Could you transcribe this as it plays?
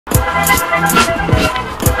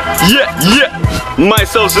Yeah,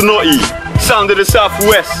 myself Zanotti, sound of the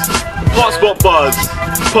Southwest, Hotspot Bars,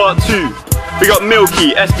 Part 2. We got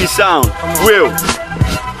Milky, SB Sound, Will.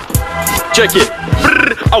 Check it.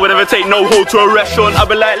 I would never take no hold to a restaurant. I'd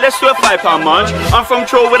be like, let's do a £5 munch. I'm from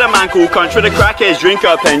Troll with a man called Country. The crackheads drink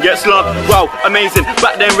up and get slumped. Wow, amazing.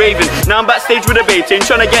 Back then raving. Now I'm backstage with a baiting,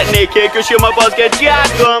 trying to get naked, cause she and my boss get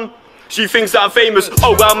jacked. She thinks that I'm famous.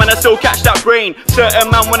 Oh well, man, I still catch that brain.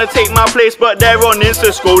 Certain man wanna take my place, but they're on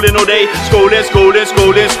Insta scrolling all day. Scrolling,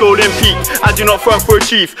 peak. I do not front for a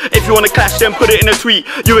chief. If you wanna clash, then put it in a tweet.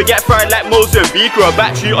 You would get fried like Mozambique or a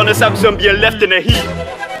battery on a Samsung being left in the heat.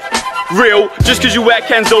 Real, just cause you wear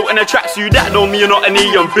Kenzo and a tracksuit, that don't mean you're not a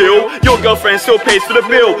neon bill. Your girlfriend still pays for the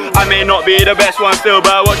bill. I may not be the best one still,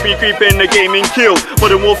 but watch me creep in the game and kill.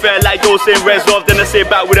 Modern warfare like Ghost in Resolve, then I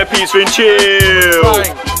sit back with a pizza and chill.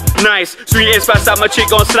 Nice, sweet is fast at my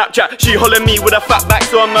chick on Snapchat. She holler me with a fat back,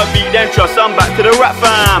 so I'ma beat them trust. I'm back to the rap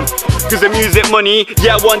fam. Cause the music money,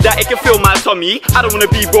 yeah, I want that, it can fill my tummy. I don't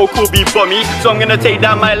wanna be broke or be bummy, so I'm gonna take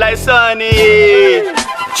down my like Sunny.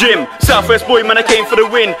 Jim, Southwest boy, man, I came for the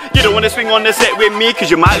win. You don't wanna swing on the set with me,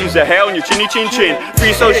 cause you might lose a hair on your chinny chin chin.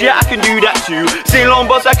 Free souls, yeah, I can do that too. Sing long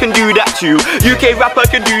boss, I can do that too. UK rapper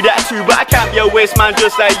can do that too, but I can't be a waste man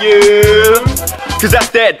just like you. Cause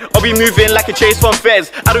that's dead, I'll be moving like a chase from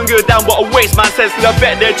Fez. I don't go down what a waste man says, cause I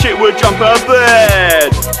bet their chick would jump her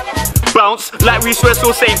bed. Bounce like Reese West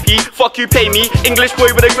or St. P. Fuck you, pay me. English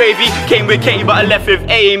boy with a gravy. Came with Katie, but I left with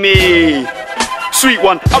Amy. Sweet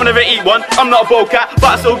one, I'll never eat one. I'm not a boca, but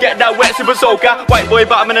I still get that wet super soaker. White boy,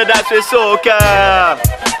 but I'm gonna dance with soca.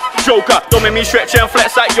 Joker, don't make me stretch and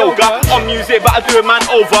flex like yoga. On music, but I do a man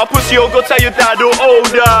over. Pussy, you'll go tell your dad or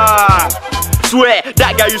older. Swear,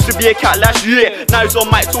 that guy used to be a cat last year. Now he's on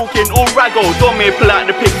mic talking all raggo. Don't make me pull out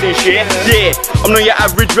the pics and shit. Yeah, I'm not your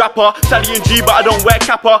average rapper. Sally and G, but I don't wear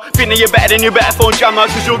kappa. Think that you're better than your better phone jammer,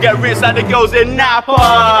 cause you'll get rinsed like the girls in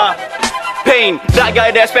Napa. Pain, that guy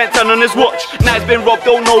there spent 10 on his watch. Now he's been robbed,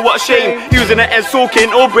 don't know what shame. He was in the end talking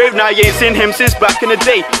all brave. Now you ain't seen him since back in the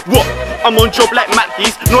day. What? I'm on job like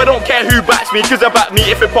Mackies. No, I don't care who backs me, cause I back me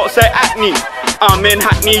if it pops their acne. I'm in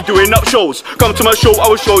Hackney doing up shows. Come to my show, I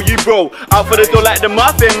will show you, bro. Out for the door like the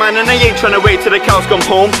muffin man, and I ain't trying to wait till the cows come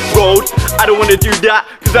home. Road, I don't wanna do that,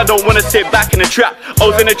 cause I don't wanna sit back in the trap. I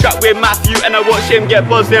was in the trap with Matthew and I watched him get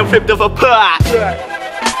buzzed and flipped off a pot.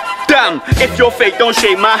 Damn, if you're fake, don't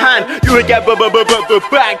shake my hand. You would get bang.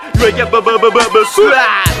 You would get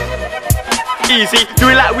slap. Easy, do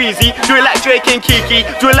it like Weezy, do it like Drake and Kiki,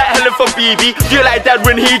 do it like Helen for BB, do it like Dad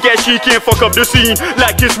when he gets cheeky and fuck up the scene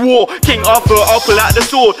like it's war. King Arthur, I'll pull out the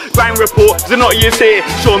sword. Grind report, Zanotti is here.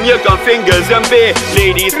 Show me your gun fingers and beer.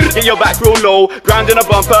 Ladies, get your back real low. Ground in a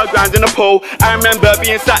bumper, ground in a pole. I remember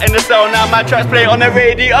being sat in the cell, now my tracks play on the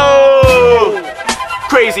radio.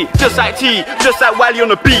 Crazy, just like T, just like Wally on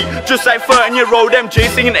the beat, just like 13-year-old MJ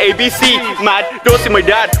singing ABC. Mad, don't see my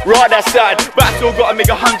dad, raw that's sad, but I still gotta make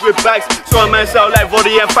 100 bags. So my man sell like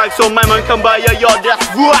body and fags, so my man come by your yard, that's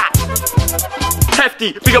what.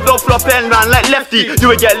 Hefty, big up, don't flop and run like Lefty. You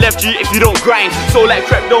will get left G if you don't grind, so like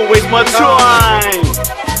crap, don't waste my time.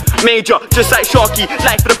 Major, just like Sharky,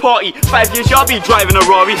 life for the party. 5 years, y'all be driving a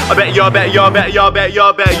Rari. I bet you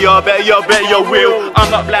will.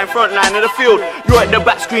 I'm up line, front line of the field. You're at the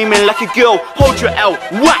back screaming like a girl. Hold your L,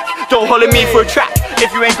 whack. Don't holler me for a track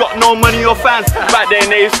if you ain't got no money or fans. Back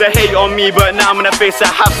then they used to hate on me, but now I'm in the face.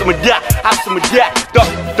 I have some of that, have some of that.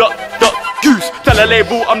 Duck, goose. Tell a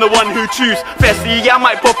label I'm the one who choose. Firstly, yeah, I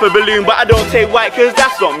might pop a balloon, but I don't take white cause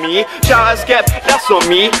that's not me. Shout out Skep, that's not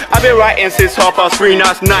me. I've been writing since 3:30, now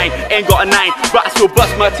it's 9. Ain't got a 9, but I still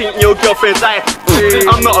bust my teeth in your girlfriend's eye.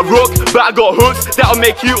 I'm not a rook, but I got hooks that'll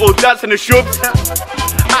make you all dance in the shrubs.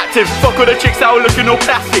 Active, fuck all the chicks that are looking all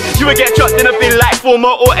plastic. You would get chucked in a bin like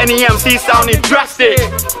Former or any MC sounding drastic.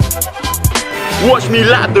 Watch me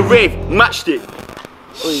light up the rave, matched it.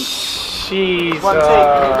 Jesus.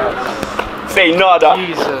 Say nada.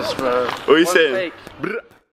 Jesus, bro. What are you saying?